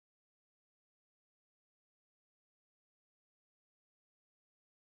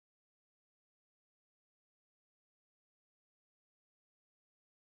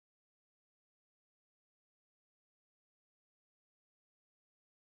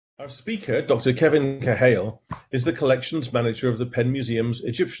Our speaker, Dr. Kevin Cahail, is the collections manager of the Penn Museum's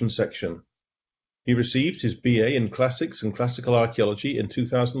Egyptian section. He received his BA in Classics and Classical Archaeology in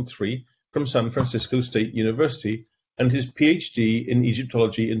 2003 from San Francisco State University and his Ph.D. in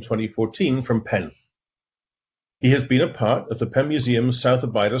Egyptology in 2014 from Penn. He has been a part of the Penn Museum's South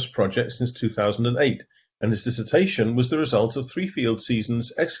Abydos project since 2008, and his dissertation was the result of 3 field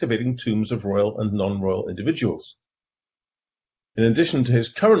seasons excavating tombs of royal and non-royal individuals. In addition to his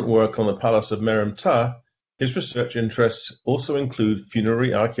current work on the Palace of Merenptah, his research interests also include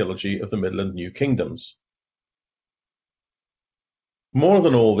funerary archaeology of the Middle and New Kingdoms. More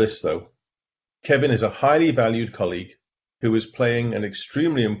than all this, though, Kevin is a highly valued colleague who is playing an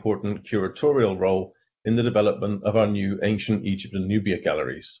extremely important curatorial role in the development of our new Ancient Egypt and Nubia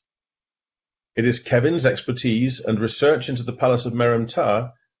galleries. It is Kevin's expertise and research into the Palace of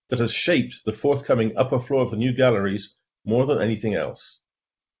Merenptah that has shaped the forthcoming upper floor of the new galleries more than anything else.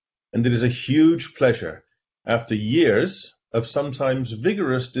 And it is a huge pleasure, after years of sometimes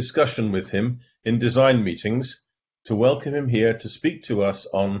vigorous discussion with him in design meetings, to welcome him here to speak to us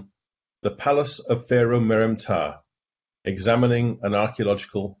on the Palace of Pharaoh Merenptah, examining an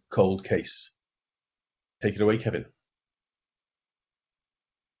archaeological cold case. Take it away, Kevin.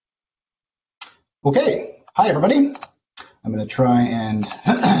 Okay, hi everybody. I'm going to try and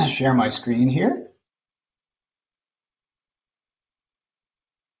share my screen here.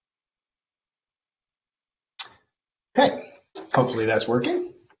 Okay, hopefully that's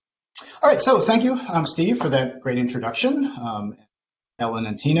working. All right, so thank you, Steve, for that great introduction. Ellen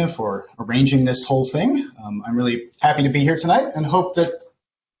and Tina for arranging this whole thing. I'm really happy to be here tonight and hope that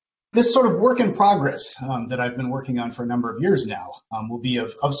this sort of work in progress that I've been working on for a number of years now will be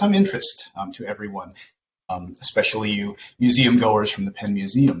of some interest to everyone, especially you museum goers from the Penn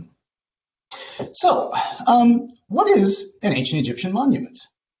Museum. So, what is an ancient Egyptian monument?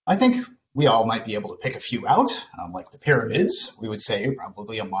 I think we all might be able to pick a few out, like the pyramids, we would say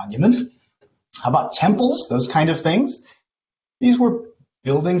probably a monument. How about temples, those kind of things? These were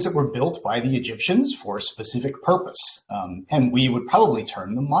buildings that were built by the Egyptians for a specific purpose, and we would probably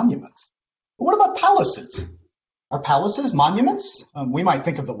term them monuments. But what about palaces? Are palaces monuments? We might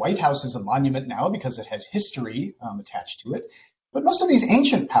think of the White House as a monument now because it has history attached to it, but most of these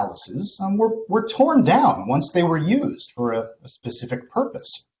ancient palaces were torn down once they were used for a specific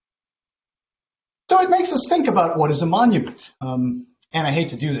purpose. So it makes us think about what is a monument. And I hate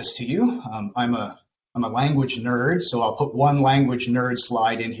to do this to you. I'm a language nerd, so I'll put one language nerd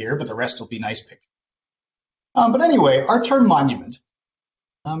slide in here, but the rest will be nice pictures. But anyway, our term monument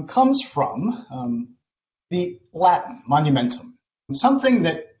comes from the Latin monumentum, something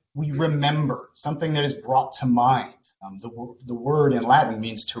that we remember, something that is brought to mind. The word in Latin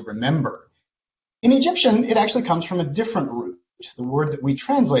means to remember. In Egyptian, it actually comes from a different root. The word that we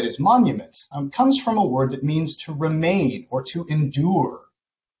translate as monument comes from a word that means to remain or to endure.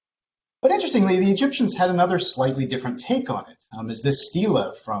 But interestingly, the Egyptians had another slightly different take on it, as this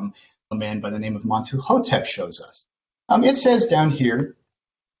stela from a man by the name of Montuhotep shows us. It says down here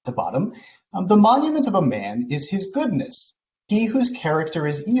at the bottom, the monument of a man is his goodness. He whose character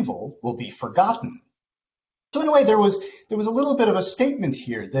is evil will be forgotten. So in a way, there was a little bit of a statement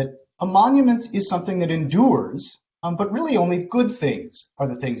here that a monument is something that endures, but really only good things are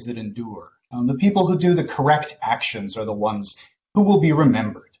the things that endure. The people who do the correct actions are the ones who will be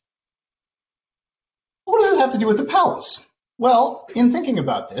remembered. What does this have to do with the palace? Well, in thinking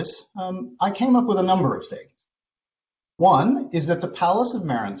about this, I came up with a number of things. One is that the Palace of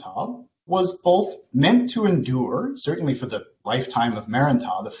Merenptah was both meant to endure, certainly for the lifetime of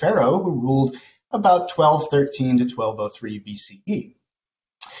Merenptah, the pharaoh who ruled about 1213 to 1203 BCE.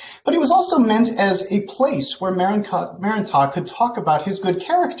 But it was also meant as a place where Merenptah could talk about his good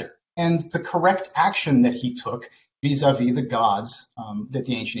character and the correct action that he took vis-a-vis the gods that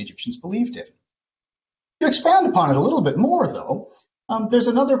the ancient Egyptians believed in. To expand upon it a little bit more, though, there's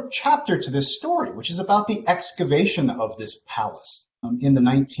another chapter to this story, which is about the excavation of this palace between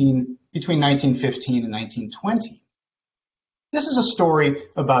 1915 and 1920. This is a story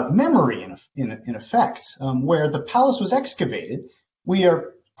about memory, in effect, where the palace was excavated. We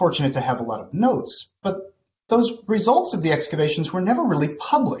are fortunate to have a lot of notes, but those results of the excavations were never really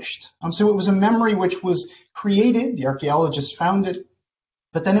published. So it was a memory which was created, the archaeologists found it,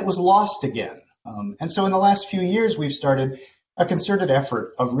 but then it was lost again. And so in the last few years, we've started a concerted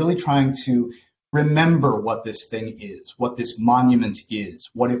effort of really trying to remember what this thing is, what this monument is,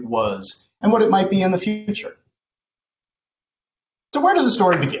 what it was, and what it might be in the future. So where does the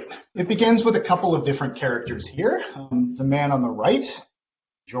story begin? It begins with a couple of different characters here. The man on the right,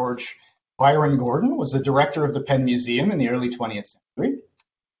 George Byron Gordon, was the director of the Penn Museum in the early 20th century.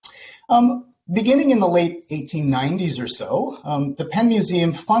 Beginning in the late 1890s or so, the Penn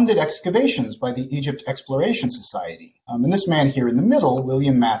Museum funded excavations by the Egypt Exploration Society. And this man here in the middle,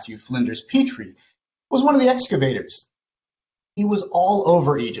 William Matthew Flinders Petrie, was one of the excavators. He was all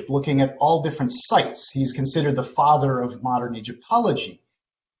over Egypt, looking at all different sites. He's considered the father of modern Egyptology.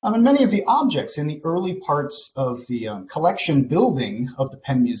 And many of the objects in the early parts of the collection building of the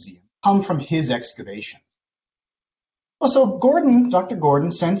Penn Museum come from his excavation. Well, so Dr.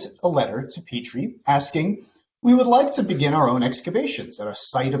 Gordon sent a letter to Petrie asking, "We would like to begin our own excavations at a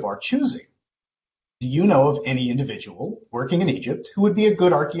site of our choosing. Do you know of any individual working in Egypt who would be a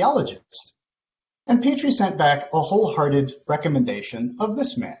good archaeologist?" And Petrie sent back a wholehearted recommendation of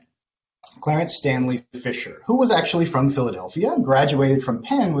this man, Clarence Stanley Fisher, who was actually from Philadelphia, graduated from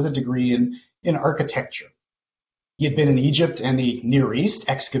Penn with a degree in architecture. He had been in Egypt and the Near East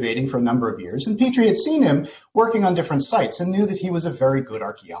excavating for a number of years, and Petrie had seen him working on different sites and knew that he was a very good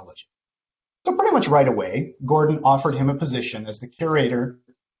archaeologist. So pretty much right away, Gordon offered him a position as the curator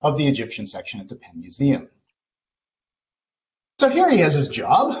of the Egyptian section at the Penn Museum. So here he has his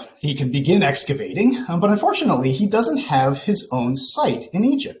job. He can begin excavating, but unfortunately, he doesn't have his own site in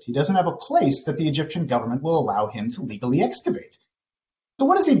Egypt. He doesn't have a place that the Egyptian government will allow him to legally excavate. So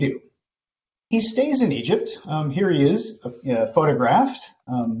what does he do? He stays in Egypt. Here he is, photographed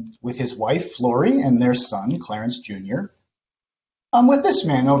with his wife, Florrie, and their son, Clarence Jr., with this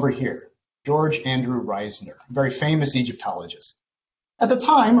man over here, George Andrew Reisner, a very famous Egyptologist. At the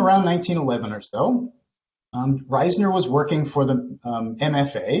time, around 1911 or so, Reisner was working for the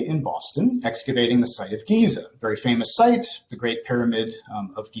MFA in Boston, excavating the site of Giza, a very famous site. The Great Pyramid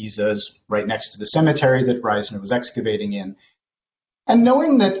of Giza is right next to the cemetery that Reisner was excavating in. And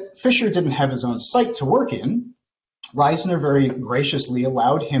knowing that Fisher didn't have his own site to work in, Reisner very graciously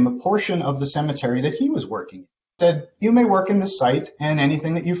allowed him a portion of the cemetery that he was working in. He said, "You may work in this site, and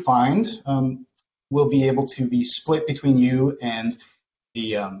anything that you find will be able to be split between you and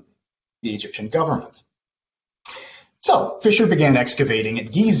the Egyptian government." So Fisher began excavating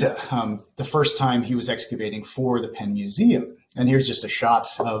at Giza, the first time he was excavating for the Penn Museum. And here's just a shot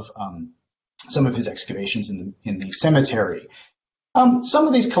of some of his excavations in the cemetery. Some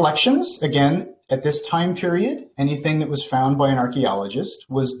of these collections, again, at this time period, anything that was found by an archaeologist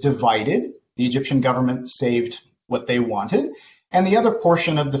was divided. The Egyptian government saved what they wanted, and the other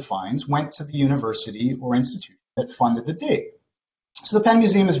portion of the finds went to the university or institution that funded the dig. So the Penn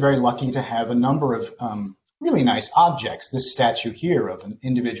Museum is very lucky to have a number of really nice objects. This statue here of an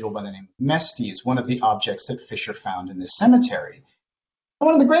individual by the name of Mesti is one of the objects that Fisher found in this cemetery. And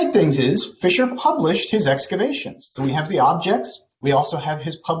one of the great things is Fisher published his excavations. So we have the objects. We also have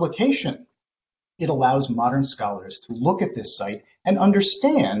his publication. It allows modern scholars to look at this site and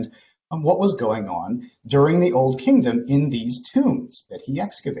understand what was going on during the Old Kingdom in these tombs that he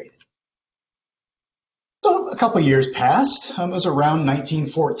excavated. So a couple of years passed. It was around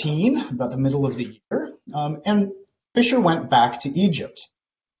 1914, about the middle of the year, and Fisher went back to Egypt.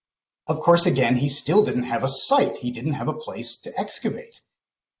 Of course, again, he still didn't have a site. He didn't have a place to excavate.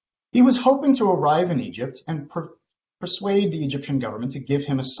 He was hoping to arrive in Egypt and persuade the Egyptian government to give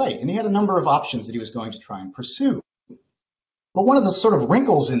him a site, and he had a number of options that he was going to try and pursue. But one of the sort of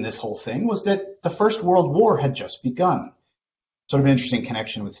wrinkles in this whole thing was that the First World War had just begun. Sort of an interesting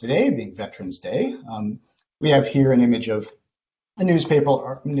connection with today, being Veterans Day. We have here an image of a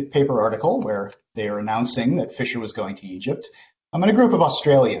newspaper article where they are announcing that Fisher was going to Egypt, and a group of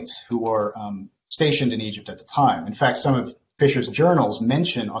Australians who were stationed in Egypt at the time. In fact, some of Fisher's journals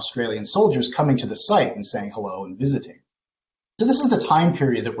mention Australian soldiers coming to the site and saying hello and visiting. So this is the time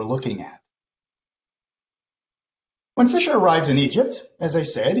period that we're looking at. When Fisher arrived in Egypt, as I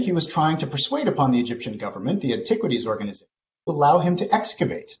said, he was trying to persuade upon the Egyptian government, the Antiquities Organization, to allow him to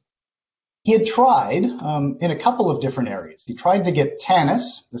excavate. He had tried in a couple of different areas. He tried to get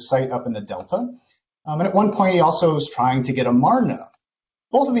Tanis, the site up in the Delta, and at one point he also was trying to get Amarna.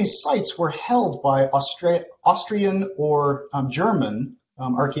 Both of these sites were held by Austrian or German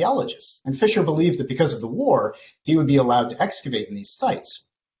archaeologists, and Fisher believed that because of the war, he would be allowed to excavate in these sites.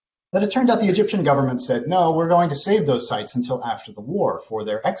 But it turned out the Egyptian government said, no, we're going to save those sites until after the war for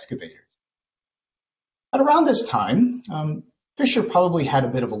their excavators. At around this time, Fisher probably had a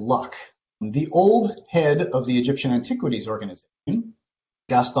bit of a luck. The old head of the Egyptian Antiquities Organization,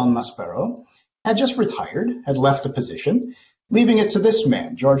 Gaston Maspero, had just retired, had left the position, leaving it to this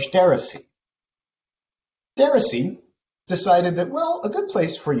man, George Darcy. Darcy decided that, well, a good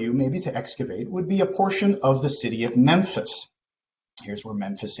place for you maybe to excavate would be a portion of the city of Memphis. Here's where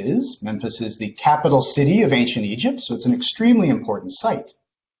Memphis is. Memphis is the capital city of ancient Egypt, so it's an extremely important site.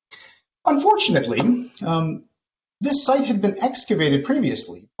 Unfortunately, This site had been excavated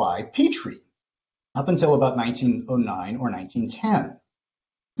previously by Petrie up until about 1909 or 1910.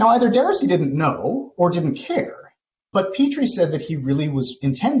 Now, either Darcy didn't know or didn't care, but Petrie said that he really was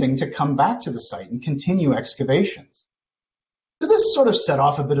intending to come back to the site and continue excavations. So this sort of set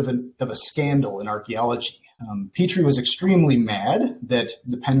off a bit of a scandal in archaeology. Petrie was extremely mad that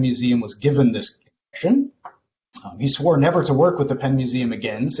the Penn Museum was given this collection. He swore never to work with the Penn Museum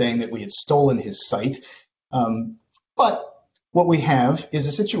again, saying that we had stolen his site. But what we have is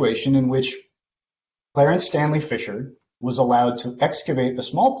a situation in which Clarence Stanley Fisher was allowed to excavate a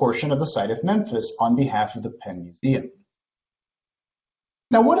small portion of the site of Memphis on behalf of the Penn Museum.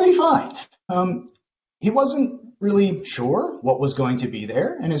 Now, what did he find? He wasn't really sure what was going to be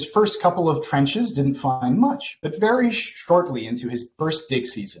there, and his first couple of trenches didn't find much. But very shortly into his first dig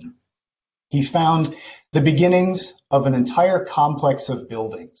season, he found the beginnings of an entire complex of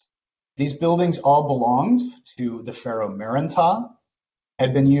buildings. These buildings all belonged to the Pharaoh Merenptah,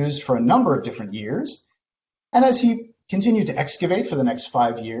 had been used for a number of different years, and as he continued to excavate for the next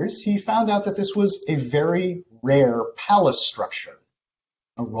 5 years, he found out that this was a very rare palace structure,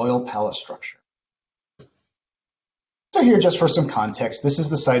 a royal palace structure. So here, just for some context, this is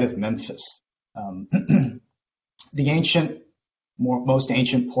the site of Memphis. The most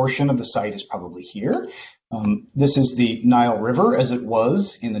ancient portion of the site is probably here. This is the Nile River as it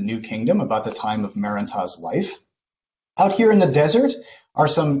was in the New Kingdom about the time of Merenptah's life. Out here in the desert are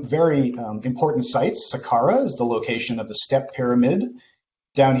some very important sites. Saqqara is the location of the Step Pyramid.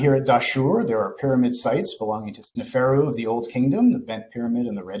 Down here at Dashur, there are pyramid sites belonging to Sneferu of the Old Kingdom, the Bent Pyramid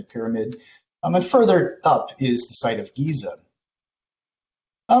and the Red Pyramid. And further up is the site of Giza.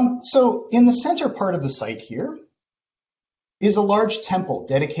 So in the center part of the site here is a large temple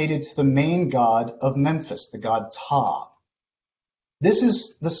dedicated to the main god of Memphis, the god Ptah. This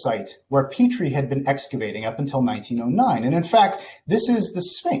is the site where Petrie had been excavating up until 1909. And in fact, this is the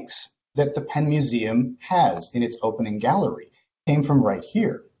Sphinx that the Penn Museum has in its opening gallery. It came from right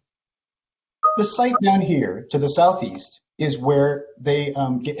here. The site down here to the southeast is where they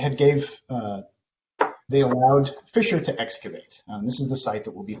they allowed Fisher to excavate. This is the site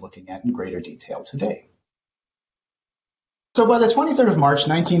that we'll be looking at in greater detail today. So by the 23rd of March,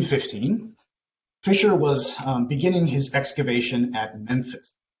 1915, Fisher was beginning his excavation at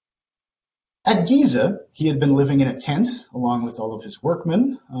Memphis. At Giza, he had been living in a tent along with all of his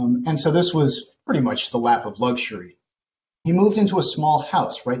workmen, and so this was pretty much the lap of luxury. He moved into a small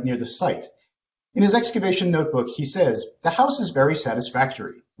house right near the site. In his excavation notebook, he says, "The house is very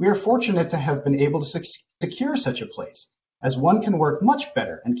satisfactory. We are fortunate to have been able to secure such a place, as one can work much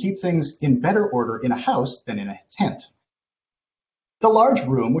better and keep things in better order in a house than in a tent." The large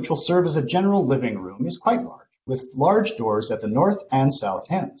room, which will serve as a general living room, is quite large, with large doors at the north and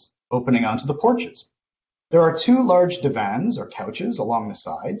south ends, opening onto the porches. There are 2 large divans or couches along the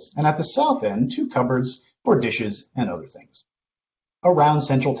sides, and at the south end, 2 cupboards for dishes and other things. A round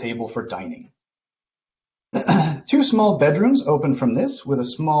central table for dining. 2 small bedrooms open from this with a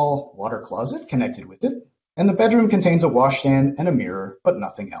small water closet connected with it, and the bedroom contains a washstand and a mirror, but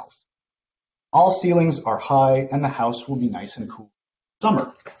nothing else. All ceilings are high, and the house will be nice and cool in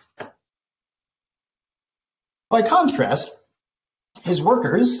summer. By contrast, his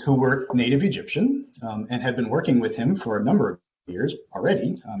workers, who were native Egyptian and had been working with him for a number of years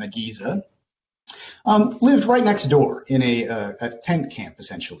already at Giza, lived right next door in a tent camp,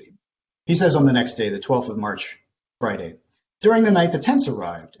 essentially. He says on the next day, the 12th of March, Friday, "During the night, the tents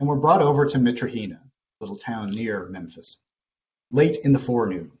arrived and were brought over to Mitrahina, a little town near Memphis, late in the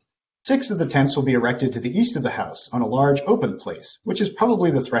forenoon. 6 of the tents will be erected to the east of the house on a large open place, which is probably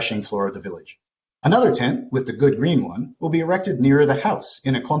the threshing floor of the village. Another tent, with the good green one, will be erected nearer the house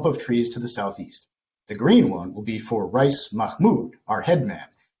in a clump of trees to the southeast. The green one will be for Rais Mahmud, our headman.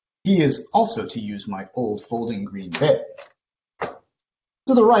 He is also to use my old folding green bed."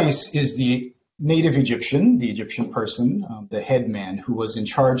 So the Rais is the native Egyptian, the Egyptian person, the headman who was in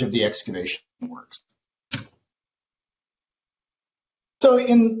charge of the excavation works. So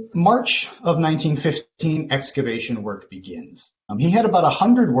in March of 1915, excavation work begins. He had about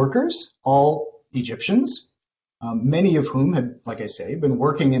 100 workers, all Egyptians, many of whom had, like I say, been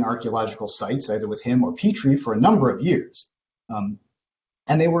working in archaeological sites, either with him or Petrie, for a number of years. And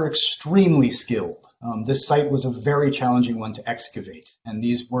they were extremely skilled. This site was a very challenging one to excavate, and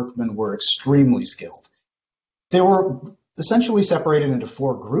these workmen were extremely skilled. They were essentially separated into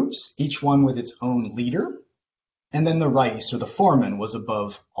 4 groups, each one with its own leader, and then the Rais, or the foreman, was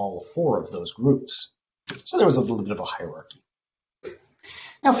above all 4 of those groups. So there was a little bit of a hierarchy.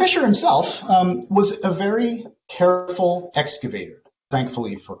 Now, Fisher himself was a very careful excavator,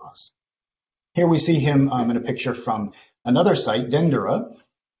 thankfully for us. Here we see him in a picture from another site, Dendera,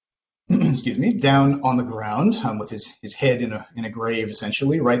 excuse me, down on the ground with his head in a grave,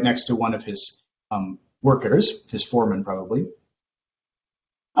 essentially, right next to one of his workers, his foreman probably.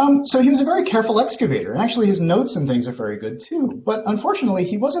 So he was a very careful excavator, and actually his notes and things are very good too. But unfortunately,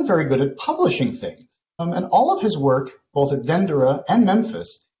 he wasn't very good at publishing things. And all of his work, both at Dendera and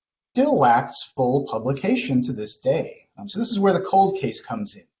Memphis, still lacks full publication to this day. So this is where the cold case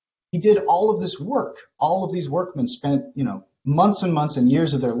comes in. He did all of this work. All of these workmen spent, months and months and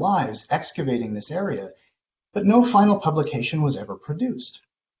years of their lives excavating this area, but no final publication was ever produced.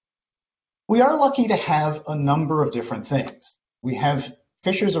 We are lucky to have a number of different things. We have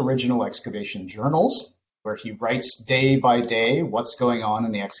Fisher's original excavation journals, where he writes day by day what's going on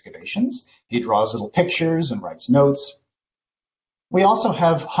in the excavations. He draws little pictures and writes notes. We also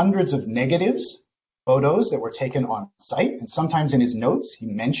have hundreds of negatives, photos that were taken on site, and sometimes in his notes he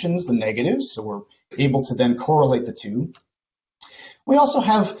mentions the negatives, so we're able to then correlate the two. We also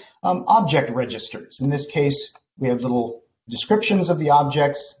have object registers. In this case, we have little descriptions of the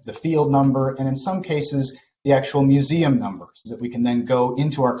objects, the field number, and in some cases, the actual museum number, so that we can then go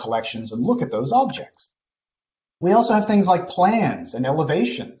into our collections and look at those objects. We also have things like plans and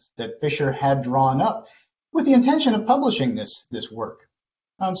elevations that Fisher had drawn up with the intention of publishing this work.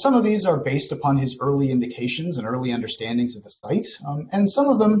 Some of these are based upon his early indications and early understandings of the site, and some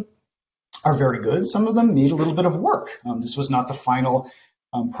of them are very good. Some of them need a little bit of work. This was not the final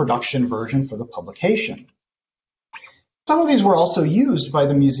production version for the publication. Some of these were also used by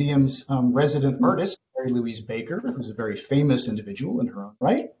the museum's resident artist, Mary Louise Baker, who's a very famous individual in her own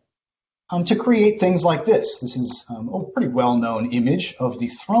right, to create things like this. This is a pretty well-known image of the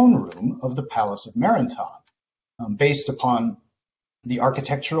throne room of the Palace of Merenptah, based upon the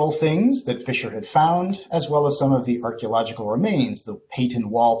architectural things that Fisher had found, as well as some of the archaeological remains, the patent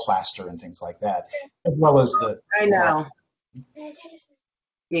wall plaster and things like that, as well as the... I know. Yeah,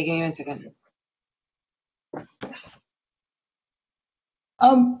 give me 1 second.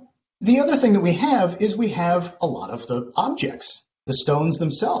 The other thing that we have is we have a lot of the objects, the stones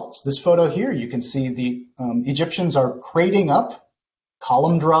themselves. This photo here, you can see the Egyptians are crating up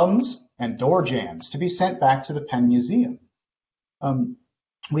column drums and door jambs to be sent back to the Penn Museum.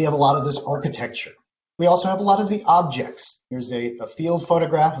 We have a lot of this architecture. We also have a lot of the objects. Here's a field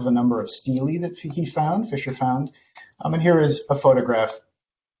photograph of a number of stelae that Fisher found. And here is a photograph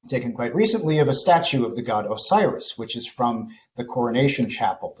taken quite recently of a statue of the god Osiris, which is from the coronation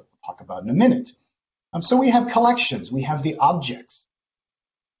chapel that we'll talk about in a minute. So we have collections, we have the objects.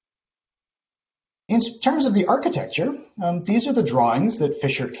 In terms of the architecture, these are the drawings that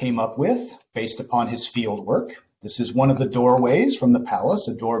Fisher came up with based upon his field work. This is one of the doorways from the palace,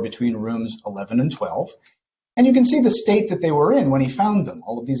 a door between rooms 11 and 12. And you can see the state that they were in when he found them.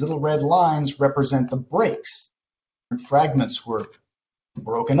 All of these little red lines represent the breaks. Fragments were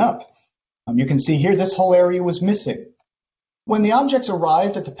broken up. You can see here this whole area was missing. When the objects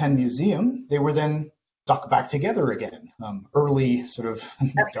arrived at the Penn Museum, they were then stuck back together again. Early sort of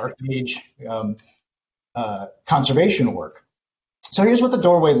Dark Age conservation work. So here's what the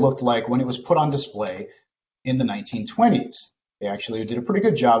doorway looked like when it was put on display in the 1920s. They actually did a pretty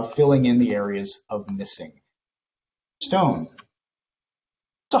good job filling in the areas of missing stone.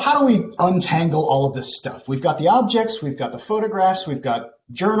 So how do we untangle all of this stuff? We've got the objects, we've got the photographs, we've got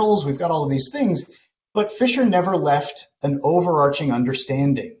journals, we've got all of these things, but Fisher never left an overarching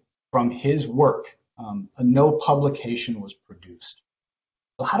understanding from his work. No publication was produced.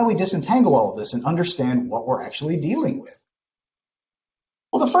 So how do we disentangle all of this and understand what we're actually dealing with?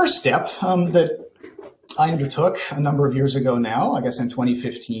 Well, the first step that I undertook a number of years ago now, I guess in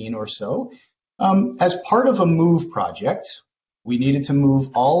 2015 or so, as part of a move project, we needed to move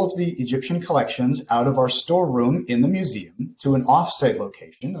all of the Egyptian collections out of our storeroom in the museum to an off-site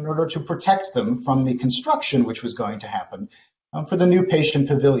location in order to protect them from the construction which was going to happen for the new patient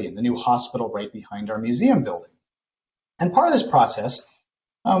pavilion, the new hospital right behind our museum building. And part of this process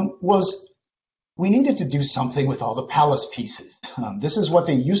was we needed to do something with all the palace pieces. This is what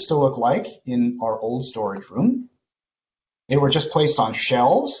they used to look like in our old storage room. They were just placed on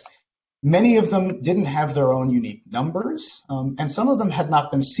shelves. Many of them didn't have their own unique numbers, and some of them had not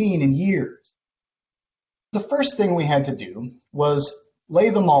been seen in years. The first thing we had to do was lay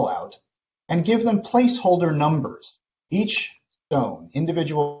them all out and give them placeholder numbers. Each stone,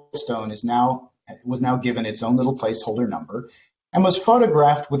 individual stone, was now given its own little placeholder number and was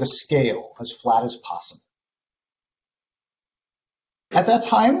photographed with a scale as flat as possible. At that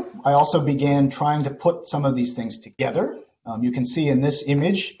time, I also began trying to put some of these things together. You can see in this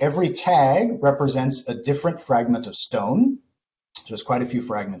image, every tag represents a different fragment of stone. There's quite a few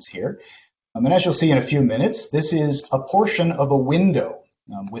fragments here. And as you'll see in a few minutes, this is a portion of a window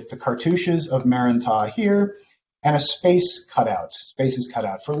with the cartouches of Merenptah here and a spaces cut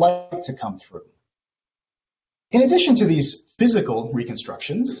out for light to come through. In addition to these physical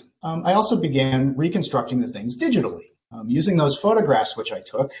reconstructions, I also began reconstructing the things digitally. Using those photographs which I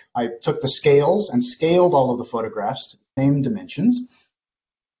took the scales and scaled all of the photographs to the same dimensions,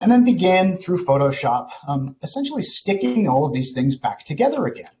 and then began through Photoshop essentially sticking all of these things back together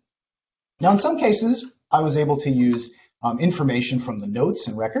again. Now, in some cases, I was able to use information from the notes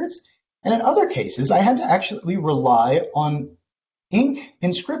and records, and in other cases, I had to actually rely on ink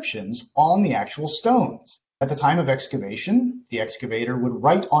inscriptions on the actual stones. At the time of excavation, the excavator would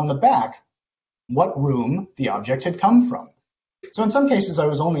write on the back what room the object had come from. So in some cases, I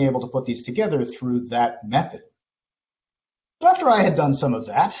was only able to put these together through that method. So after I had done some of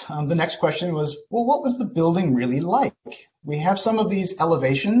that, the next question was, well, what was the building really like? We have some of these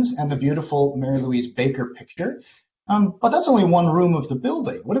elevations and the beautiful Mary Louise Baker picture, but that's only one room of the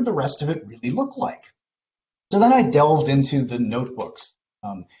building. What did the rest of it really look like? So then I delved into the notebooks.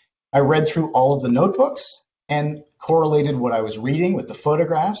 I read through all of the notebooks and correlated what I was reading with the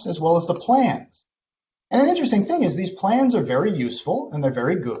photographs as well as the plans. And an interesting thing is these plans are very useful and they're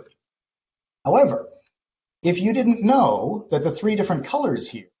very good. However, if you didn't know that the three different colors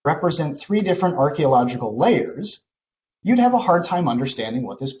here represent three different archaeological layers, you'd have a hard time understanding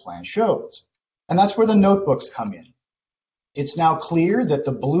what this plan shows. And that's where the notebooks come in. It's now clear that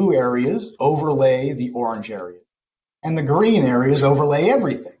the blue areas overlay the orange areas, and the green areas overlay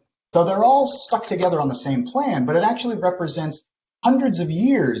everything. So they're all stuck together on the same plan, but it actually represents hundreds of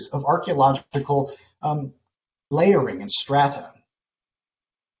years of archaeological layering and strata.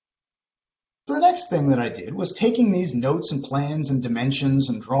 So the next thing that I did was taking these notes and plans and dimensions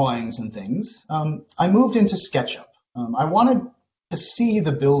and drawings and things, I moved into SketchUp. I wanted to see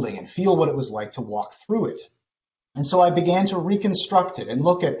the building and feel what it was like to walk through it. And so I began to reconstruct it and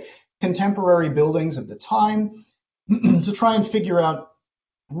look at contemporary buildings of the time to try and figure out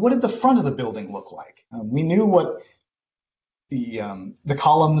what did the front of the building look like. We knew what the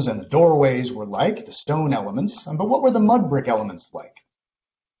columns and the doorways were like, the stone elements, but what were the mud brick elements like?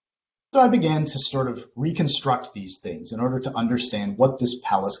 So I began to sort of reconstruct these things in order to understand what this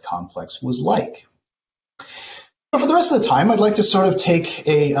palace complex was like. But for the rest of the time, I'd like to sort of take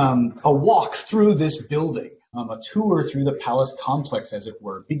a walk through this building, a tour through the palace complex, as it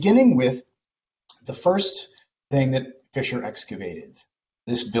were, beginning with the first thing that Fisher excavated,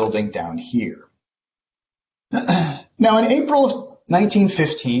 this building down here. Now, in April of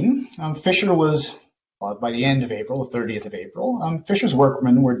 1915, Fisher was, well, by the end of April, the 30th of April, Fisher's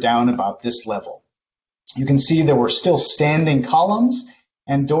workmen were down about this level. You can see there were still standing columns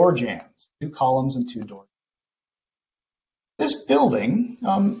and door jambs, 2 columns and 2 doors. This building,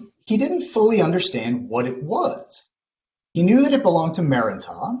 he didn't fully understand what it was. He knew that it belonged to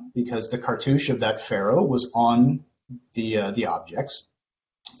Merenptah because the cartouche of that pharaoh was on the objects,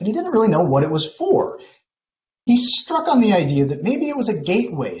 but he didn't really know what it was for. He struck on the idea that maybe it was a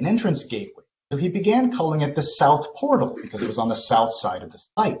gateway, an entrance gateway. So he began calling it the South Portal because it was on the south side of the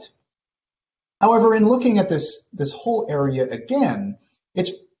site. However, in looking at this whole area again,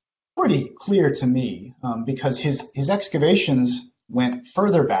 it's pretty clear to me because his excavations went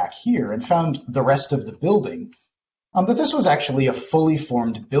further back here and found the rest of the building, that this was actually a fully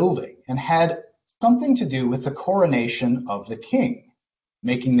formed building and had something to do with the coronation of the king,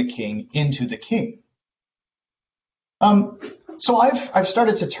 making the king into the king. So I've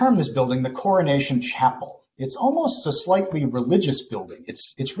started to term this building the Coronation Chapel. It's almost a slightly religious building.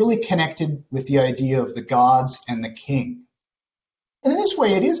 It's really connected with the idea of the gods and the king. And in this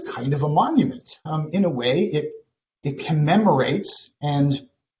way, it is kind of a monument. In a way, it commemorates and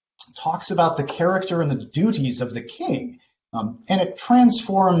talks about the character and the duties of the king. And it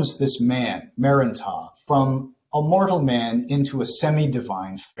transforms this man, Merenptah, from a mortal man into a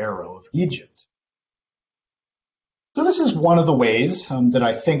semi-divine pharaoh of Egypt. So this is one of the ways that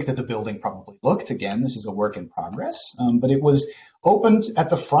I think that the building probably looked. Again, this is a work in progress, but it was opened at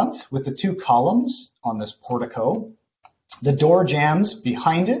the front with the 2 columns on this portico. The door jambs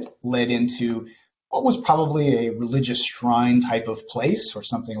behind it led into what was probably a religious shrine type of place or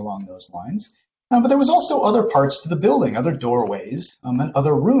something along those lines. But there was also other parts to the building, other doorways and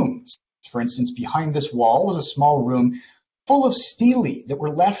other rooms. For instance, behind this wall was a small room full of stelae that were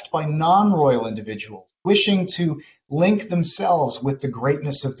left by non-royal individuals wishing to link themselves with the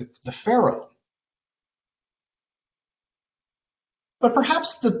greatness of the pharaoh. But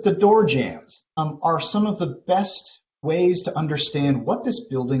perhaps the door jambs are some of the best ways to understand what this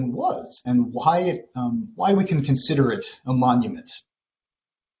building was and why we can consider it a monument.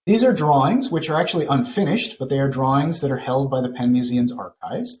 These are drawings which are actually unfinished, but they are drawings that are held by the Penn Museum's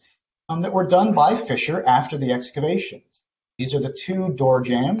archives that were done by Fisher after the excavations. These are the two door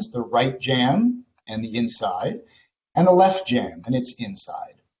jambs, the right jamb and the inside, and the left jamb and its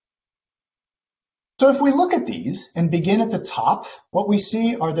inside. So if we look at these and begin at the top, what we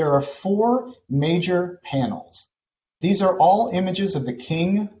see are there are four major panels. These are all images of the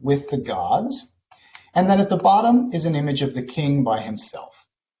king with the gods, and then at the bottom is an image of the king by himself.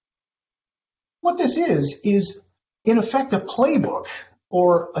 What this is in effect a playbook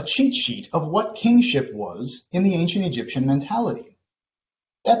or a cheat sheet of what kingship was in the ancient Egyptian mentality.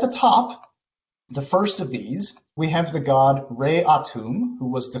 At the top, the first of these, we have the god Re-Atum, who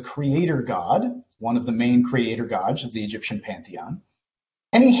was the creator god, one of the main creator gods of the Egyptian pantheon.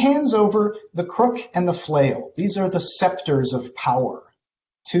 And he hands over the crook and the flail. These are the scepters of power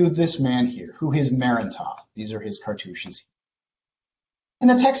to this man here, who is Merenptah. These are his cartouches. And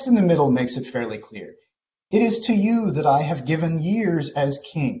the text in the middle makes it fairly clear. It is to you that I have given years as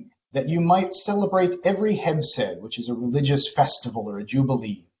king, that you might celebrate every Hebsed, which is a religious festival or a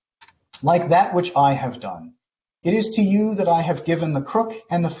jubilee, like that which I have done. It is to you that I have given the crook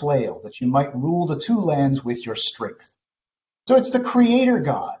and the flail, that you might rule the two lands with your strength. So it's the creator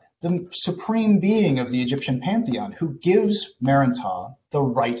god, the supreme being of the Egyptian pantheon, who gives Merenptah the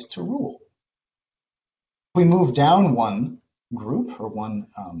right to rule. If we move down one group or one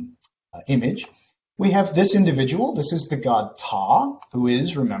image, we have this individual. This is the god Ptah, who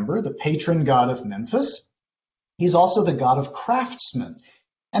is, remember, the patron god of Memphis. He's also the god of craftsmen.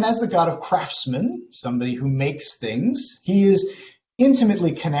 And as the god of craftsmen, somebody who makes things, he is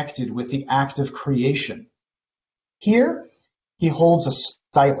intimately connected with the act of creation. Here, he holds a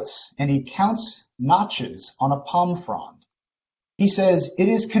stylus and he counts notches on a palm frond. He says, it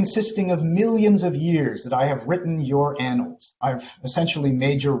is consisting of millions of years that I have written your annals. I've essentially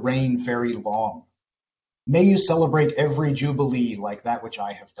made your reign very long. May you celebrate every jubilee like that which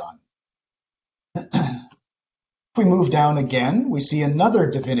I have done. If we move down again, we see another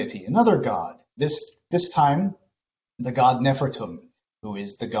divinity, another god. This time, the god Nefertum, who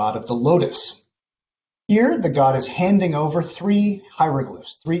is the god of the lotus. Here, the god is handing over three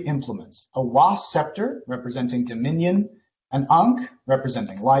hieroglyphs, three implements. A Wa scepter, representing dominion, an Ankh,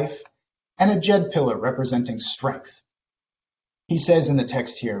 representing life, and a Jed pillar, representing strength. He says in the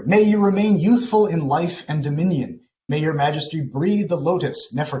text here, may you remain youthful in life and dominion. May your majesty breathe the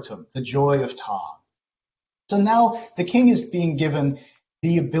lotus, Nefertum, the joy of Ptah. So now the king is being given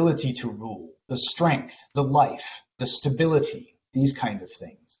the ability to rule, the strength, the life, the stability, these kind of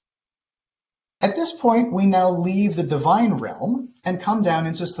things. At this point, we now leave the divine realm and come down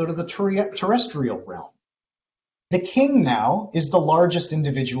into sort of the terrestrial realm. The king now is the largest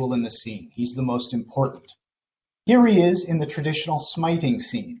individual in the scene. He's the most important. Here he is in the traditional smiting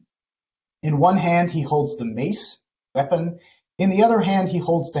scene. In one hand, he holds the mace, weapon. In the other hand, he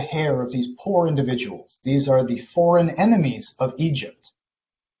holds the hair of these poor individuals. These are the foreign enemies of Egypt.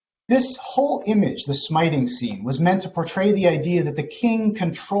 This whole image, the smiting scene, was meant to portray the idea that the king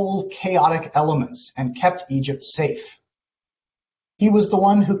controlled chaotic elements and kept Egypt safe. He was the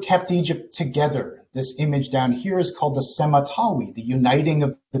one who kept Egypt together. This image down here is called the Sematawi, the uniting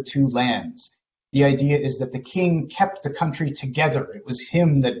of the two lands. The idea is that the king kept the country together. It was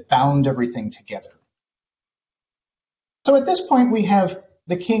him that bound everything together. So at this point, we have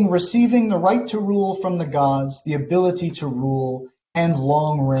the king receiving the right to rule from the gods, the ability to rule, and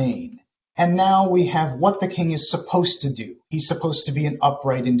long reign. And now we have what the king is supposed to do. He's supposed to be an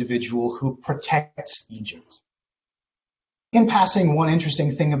upright individual who protects Egypt. In passing, one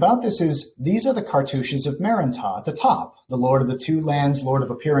interesting thing about this is these are the cartouches of Merenptah at the top, the lord of the two lands, lord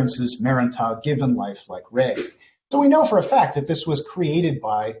of appearances, Merenptah, given life like Re. So we know for a fact that this was created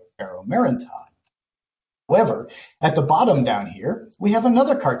by Pharaoh Merenptah. However, at the bottom down here, we have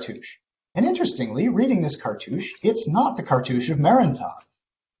another cartouche. And interestingly, reading this cartouche, it's not the cartouche of Merenptah.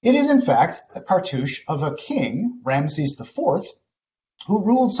 It is, in fact, a cartouche of a king, Ramses IV, who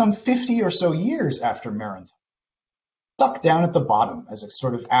ruled some 50 or so years after Merenptah, stuck down at the bottom as a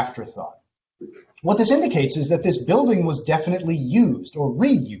sort of afterthought. What this indicates is that this building was definitely used or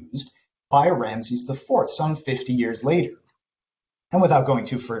reused by Ramses IV some 50 years later. And without going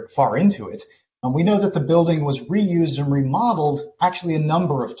too far into it, we know that the building was reused and remodeled actually a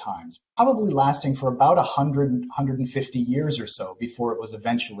number of times, probably lasting for about 100, 150 years or so before it was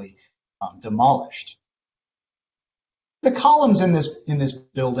eventually demolished. The columns in this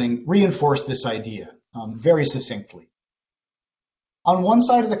building reinforce this idea very succinctly. On one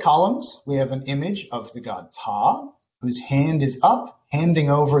side of the columns, we have an image of the god Ptah, whose hand is up,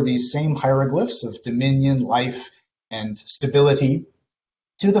 handing over these same hieroglyphs of dominion, life, and stability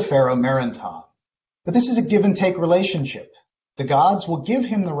to the Pharaoh Merenptah. But this is a give and take relationship. The gods will give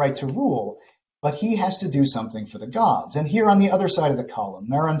him the right to rule, but he has to do something for the gods. And here on the other side of the column,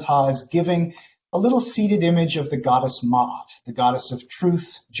 Merenptah is giving a little seated image of the goddess Ma'at, the goddess of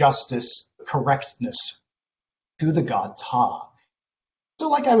truth, justice, correctness, to the god Ptah. So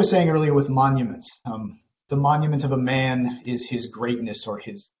like I was saying earlier with monuments, the monument of a man is his greatness or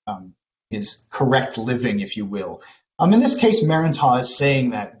his correct living, if you will. In this case, Merenptah is saying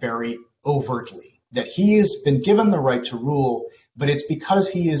that very overtly, that he has been given the right to rule, but it's because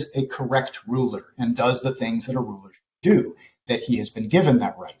he is a correct ruler and does the things that a ruler should do, that he has been given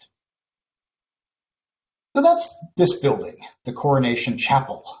that right. So that's this building, the Coronation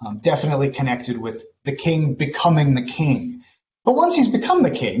Chapel, definitely connected with the king becoming the king. But once he's become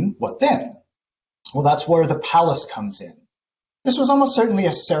the king, what then? Well, that's where the palace comes in. This was almost certainly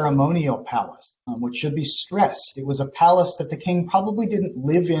a ceremonial palace, which should be stressed. It was a palace that the king probably didn't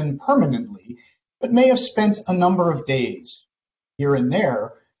live in permanently, but may have spent a number of days here and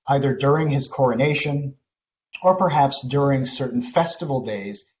there, either during his coronation or perhaps during certain festival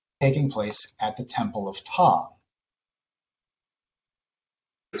days taking place at the Temple of Ptah.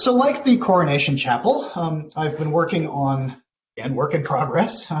 So like the Coronation Chapel, I've been working on, again, work in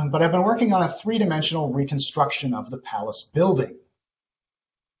progress, but I've been working on a three-dimensional reconstruction of the palace building.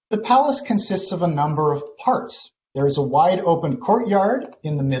 The palace consists of a number of parts. There is a wide open courtyard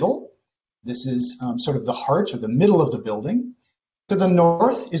in the middle. This is sort of the heart or the middle of the building. To the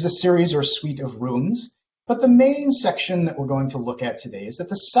north is a series or suite of rooms. But the main section that we're going to look at today is at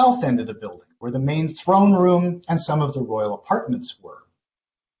the south end of the building, where the main throne room and some of the royal apartments were.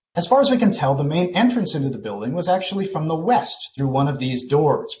 As far as we can tell, the main entrance into the building was actually from the west through one of these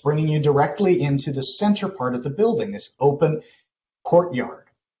doors, bringing you directly into the center part of the building, this open courtyard.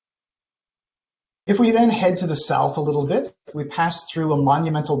 If we then head to the south a little bit, we pass through a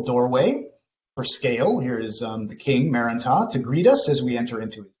monumental doorway for scale. Here is the king, Merenptah, to greet us as we enter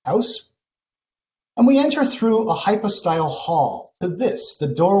into his house. And we enter through a hypostyle hall to this, the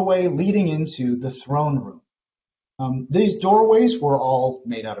doorway leading into the throne room. These doorways were all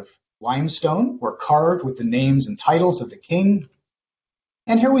made out of limestone, were carved with the names and titles of the king.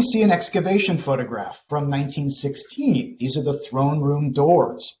 And here we see an excavation photograph from 1916. These are the throne room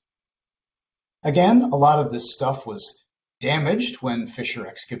doors. Again, a lot of this stuff was damaged when Fisher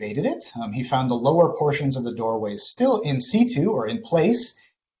excavated it. He found the lower portions of the doorways still in situ or in place,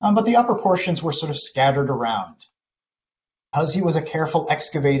 but the upper portions were sort of scattered around. Because he was a careful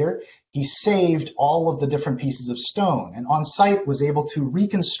excavator, he saved all of the different pieces of stone and on site was able to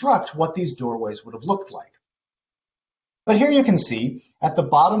reconstruct what these doorways would have looked like. But here you can see at the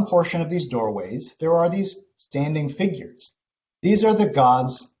bottom portion of these doorways, there are these standing figures. These are the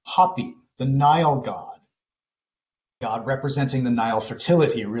gods Hapi, the Nile god representing the Nile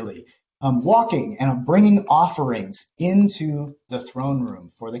fertility, really, walking and bringing offerings into the throne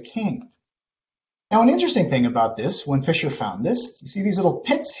room for the king. Now, an interesting thing about this, when Fisher found this, you see these little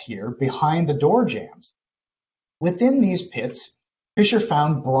pits here behind the door jambs. Within these pits, Fisher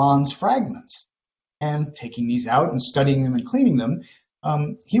found bronze fragments. And taking these out and studying them and cleaning them,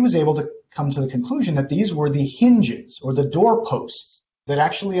 he was able to come to the conclusion that these were the hinges or the doorposts that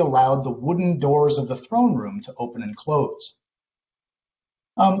actually allowed the wooden doors of the throne room to open and close.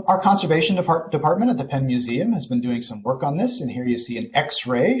 Our conservation department at the Penn Museum has been doing some work on this, and here you see an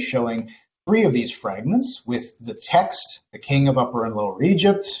X-ray showing 3 of these fragments with the text, the king of Upper and Lower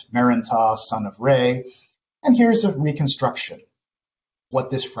Egypt, Merenptah, son of Re, and here's a reconstruction, what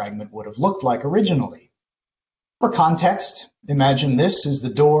this fragment would have looked like originally. For context, imagine this is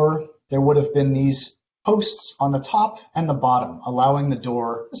the door. There would have been these posts on the top and the bottom, allowing the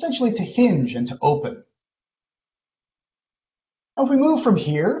door essentially to hinge and to open. Now, if we move from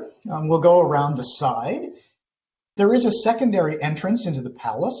here, we'll go around the side. There is a secondary entrance into the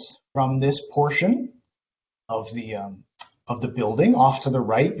palace from this portion of the building. Off to the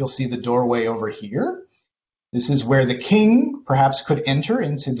right, you'll see the doorway over here. This is where the king perhaps could enter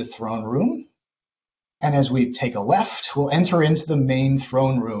into the throne room. And as we take a left, we'll enter into the main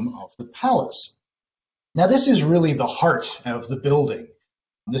throne room of the palace. Now, this is really the heart of the building.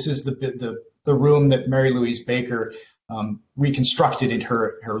 This is the room that Mary Louise Baker reconstructed in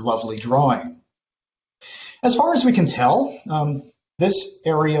her lovely drawing. As far as we can tell, this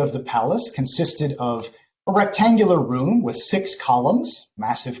area of the palace consisted of a rectangular room with 6 columns,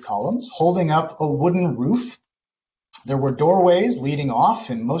 massive columns, holding up a wooden roof. There were doorways leading off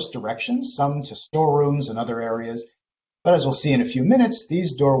in most directions, some to storerooms and other areas. But as we'll see in a few minutes,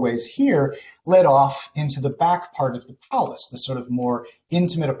 these doorways here led off into the back part of the palace, the sort of more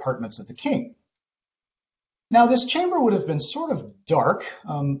intimate apartments of the king. Now, this chamber would have been sort of dark,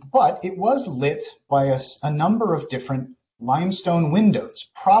 but it was lit by a number of different limestone windows,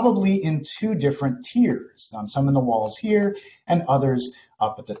 probably in two different tiers, some in the walls here and others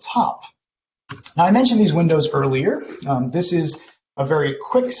up at the top. Now, I mentioned these windows earlier. This is a very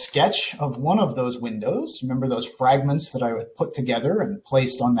quick sketch of one of those windows. Remember those fragments that I had put together and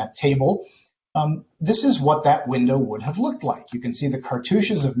placed on that table? This is what that window would have looked like. You can see the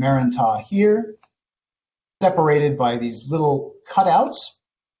cartouches of Merenptah here, separated by these little cutouts,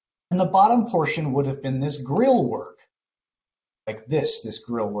 and the bottom portion would have been this grill work, like this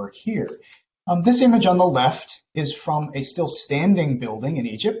grill work here. This image on the left is from a still standing building in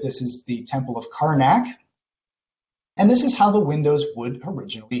Egypt. This is the Temple of Karnak, and this is how the windows would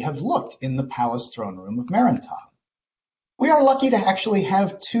originally have looked in the palace throne room of Merenptah. We are lucky to actually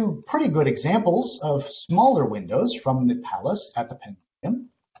have two pretty good examples of smaller windows from the palace at the Penn Museum.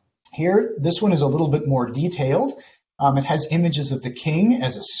 Here, this one is a little bit more detailed. It has images of the king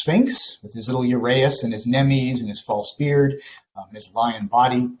as a sphinx with his little uraeus and his nemes and his false beard and his lion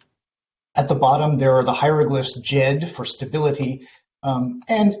body. At the bottom, there are the hieroglyphs Jed for stability,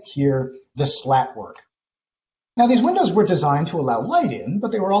 and here the slat work. Now, these windows were designed to allow light in,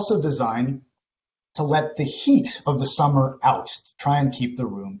 but they were also designed to let the heat of the summer out, to try and keep the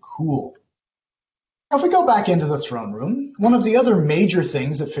room cool. Now, if we go back into the throne room, one of the other major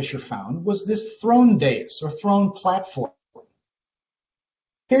things that Fisher found was this throne dais, or throne platform.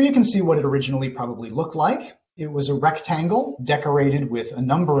 Here you can see what it originally probably looked like. It was a rectangle decorated with a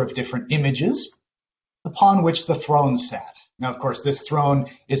number of different images upon which the throne sat. Now, of course, this throne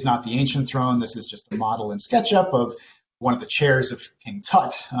is not the ancient throne. This is just a model and SketchUp of one of the chairs of King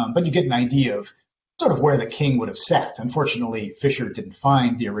Tut, but you get an idea of sort of where the king would have sat. Unfortunately, Fisher didn't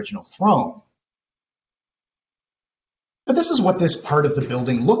find the original throne. But this is what this part of the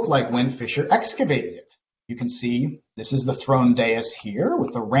building looked like when Fisher excavated it. You can see this is the throne dais here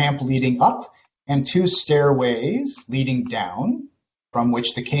with the ramp leading up and two stairways leading down from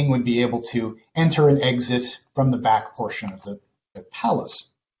which the king would be able to enter and exit from the back portion of the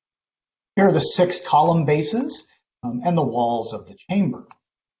palace. Here are the 6 column bases and the walls of the chamber.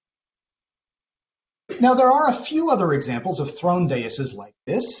 Now, there are a few other examples of throne daises like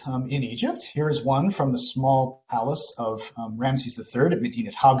this in Egypt. Here is one from the small palace of Ramses III at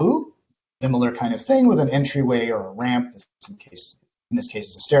Medinet Habu. Similar kind of thing with an entryway or a ramp, in this case,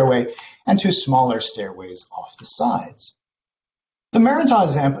 it's a stairway, and 2 smaller stairways off the sides. The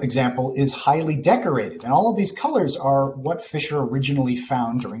Merenptah example is highly decorated, and all of these colors are what Fisher originally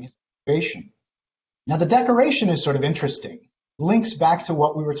found during his excavation. Now, the decoration is sort of interesting. Links back to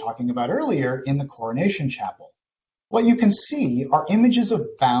what we were talking about earlier in the coronation chapel. What you can see are images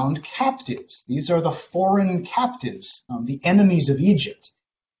of bound captives. These are the foreign captives, the enemies of Egypt.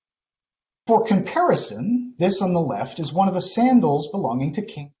 For comparison, this on the left is one of the sandals belonging to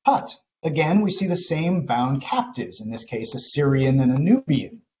King Tut. Again, we see the same bound captives, in this case, a Syrian and a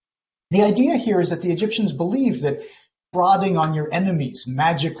Nubian. The idea here is that the Egyptians believed that prodding on your enemies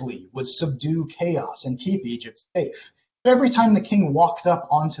magically would subdue chaos and keep Egypt safe. Every time the king walked up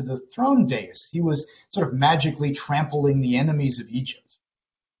onto the throne dais, he was sort of magically trampling the enemies of Egypt.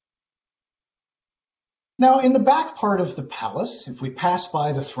 Now, in the back part of the palace, if we pass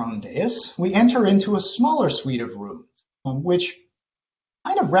by the throne dais, we enter into a smaller suite of rooms, which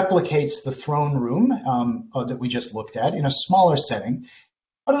kind of replicates the throne room that we just looked at in a smaller setting,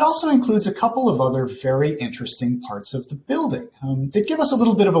 but it also includes a couple of other very interesting parts of the building that give us a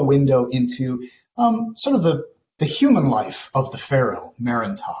little bit of a window into sort of the human life of the Pharaoh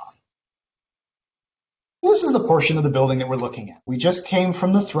Merenptah. This is the portion of the building that we're looking at. We just came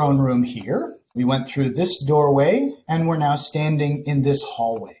from the throne room here. We went through this doorway, and we're now standing in this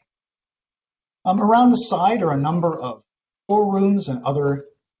hallway. Around the side are a number of storerooms and other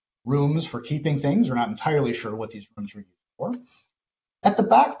rooms for keeping things. We're not entirely sure what these rooms were used for. At the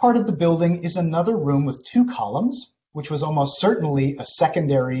back part of the building is another room with 2 columns, which was almost certainly a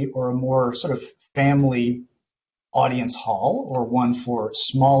secondary or a more sort of family audience hall, or one for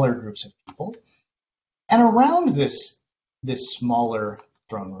smaller groups of people. And around this smaller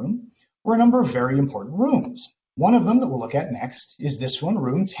throne room were a number of very important rooms. One of them that we'll look at next is this one,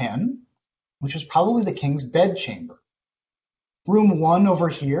 room 10, which was probably the king's bedchamber. Room 1 over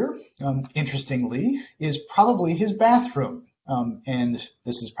here, interestingly, is probably his bathroom. And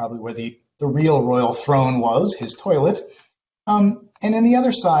this is probably where the real royal throne was, his toilet. And on the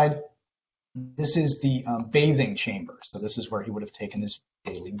other side, this is the bathing chamber. So this is where he would have taken his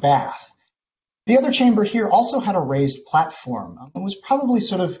daily bath. The other chamber here also had a raised platform. It was probably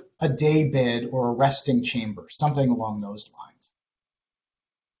sort of a day bed or a resting chamber, something along those lines.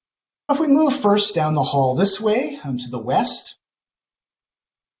 If we move first down the hall this way to the west,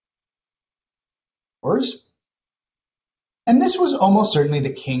 and this was almost certainly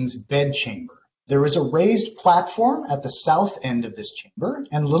the king's bedchamber. There was a raised platform at the south end of this chamber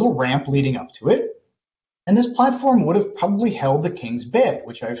and a little ramp leading up to it. And this platform would have probably held the king's bed,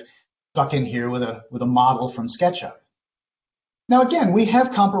 which I've stuck in here with a model from SketchUp. Now again, we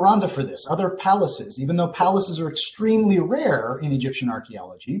have comparanda for this, other palaces. Even though palaces are extremely rare in Egyptian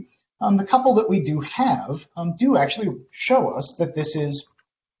archaeology, the couple that we do have do actually show us that this is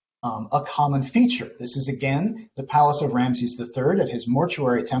a common feature. This is again the Palace of Ramses III at his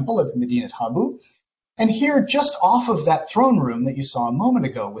mortuary temple at Medinet Habu. And here, just off of that throne room that you saw a moment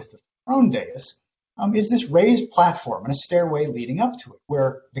ago with the throne dais, is this raised platform and a stairway leading up to it,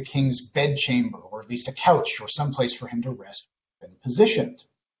 where the king's bedchamber, or at least a couch, or someplace for him to rest, has been positioned.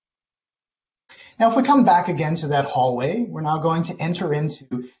 Now, if we come back again to that hallway, we're now going to enter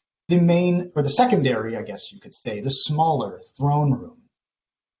into the main, or the secondary, I guess you could say, the smaller throne room.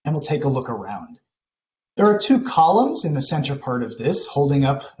 And we'll take a look around. There are two columns in the center part of this, holding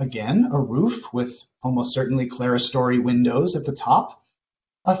up, again, a roof with almost certainly clerestory windows at the top.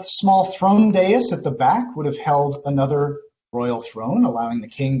 A small throne dais at the back would have held another royal throne, allowing the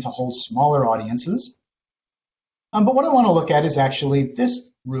king to hold smaller audiences. But what I want to look at is actually this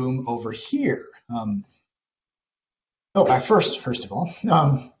room over here. First of all,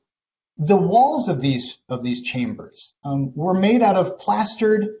 the walls of these chambers were made out of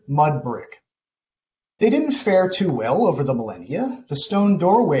plastered mud brick. They didn't fare too well over the millennia. The stone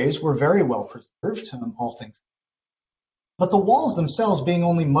doorways were very well preserved, all things. But the walls themselves, being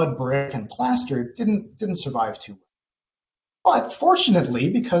only mud brick and plastered, didn't survive too well. But fortunately,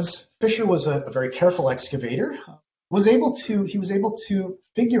 because Fisher was a very careful excavator, he was able to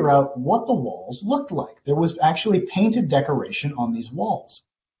figure out what the walls looked like. There was actually painted decoration on these walls.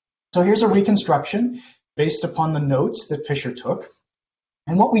 So here's a reconstruction based upon the notes that Fisher took.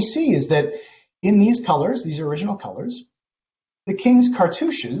 And what we see is that in these colors, these original colors, the king's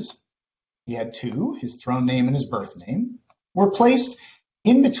cartouches, he had two, his throne name and his birth name, were placed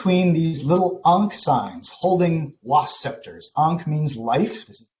in between these little Ankh signs holding was scepters. Ankh means life,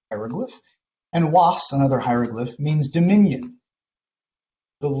 this is a hieroglyph, and was, another hieroglyph, means dominion.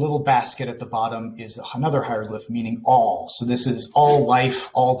 The little basket at the bottom is another hieroglyph meaning all. So this is all life,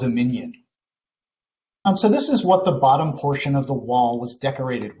 all dominion. So this is what the bottom portion of the wall was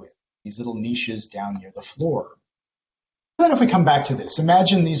decorated with, these little niches down near the floor. Then if we come back to this,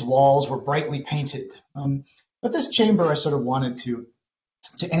 imagine these walls were brightly painted. But this chamber I sort of wanted to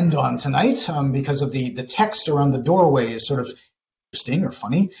end on tonight because of the text around the doorway is sort of interesting or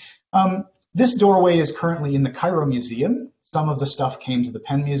funny. This doorway is currently in the Cairo Museum. Some of the stuff came to the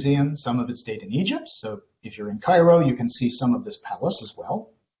Penn Museum, some of it stayed in Egypt. So if you're in Cairo, you can see some of this palace as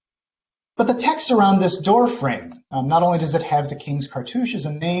well. But the text around this door frame, not only does it have the king's cartouches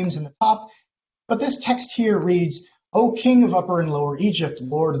and names in the top, but this text here reads, O King of Upper and Lower Egypt,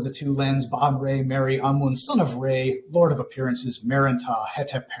 Lord of the two lands, Ba-Re, Meri, Amun, son of Re, Lord of appearances, Merenptah,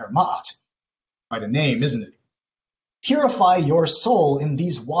 Hetep, Hermat. Quite a name, isn't it? Purify your soul in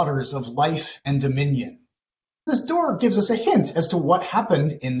these waters of life and dominion. This door gives us a hint as to what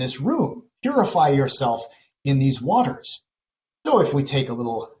happened in this room. Purify yourself in these waters. So if we take a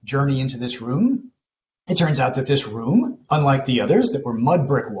little journey into this room, it turns out that this room, unlike the others that were mud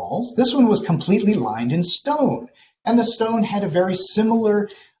brick walls, this one was completely lined in stone. And the stone had a very similar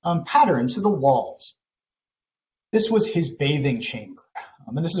pattern to the walls. This was his bathing chamber.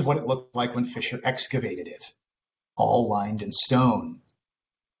 And this is what it looked like when Fisher excavated it, all lined in stone.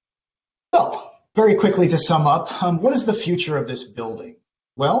 So, very quickly to sum up, what is the future of this building?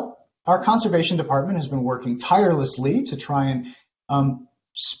 Well, our conservation department has been working tirelessly to try and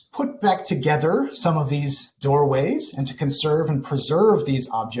put back together some of these doorways and to conserve and preserve these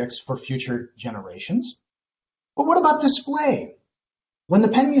objects for future generations. But what about display? When the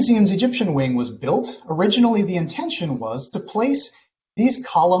Penn Museum's Egyptian wing was built, originally the intention was to place these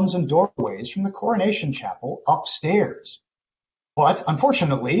columns and doorways from the coronation chapel upstairs. But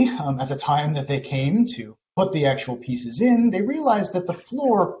unfortunately, at the time that they came to put the actual pieces in, they realized that the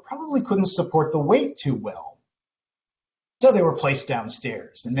floor probably couldn't support the weight too well. So they were placed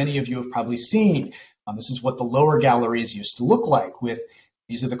downstairs. And many of you have probably seen, this is what the lower galleries used to look like with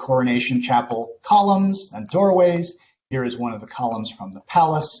these are the coronation chapel columns and doorways. Here is one of the columns from the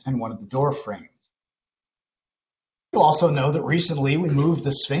palace and one of the door frames. You'll also know that recently we moved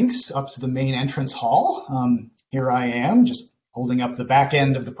the Sphinx up to the main entrance hall. Here I am, just holding up the back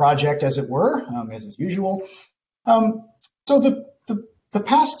end of the project, as it were, as usual. So the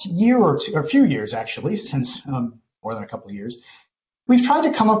past year or two, or a few years actually, since more than a couple of years, We've tried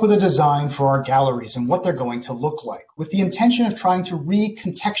to come up with a design for our galleries and what they're going to look like, with the intention of trying to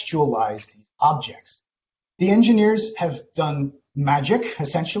recontextualize these objects. The engineers have done magic,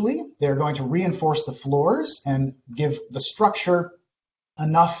 essentially. They're going to reinforce the floors and give the structure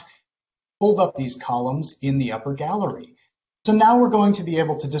enough to hold up these columns in the upper gallery. So now we're going to be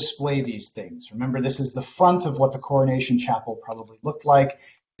able to display these things. Remember, this is the front of what the coronation chapel probably looked like.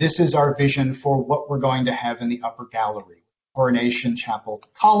 This is our vision for what we're going to have in the upper gallery. Coronation chapel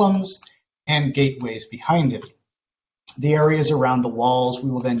columns and gateways behind it. The areas around the walls we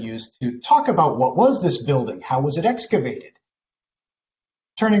will then use to talk about what was this building, how was it excavated.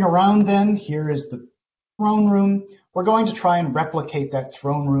 Turning around then, here is the throne room. We're going to try and replicate that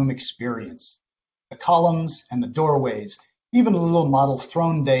throne room experience. The columns and the doorways, even a little model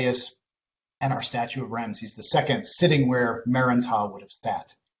throne dais, and our statue of Ramses II sitting where Merenptah would have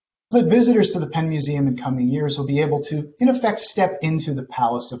sat. So that visitors to the Penn Museum in coming years will be able to, in effect, step into the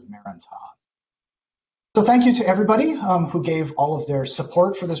Palace of Merenptah. So thank you to everybody who gave all of their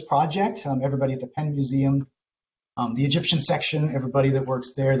support for this project, everybody at the Penn Museum, the Egyptian section, everybody that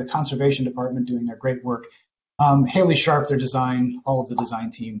works there, the conservation department doing their great work, Haley Sharp, their design, all of the design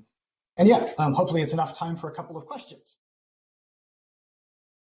team. And yeah, hopefully it's enough time for a couple of questions.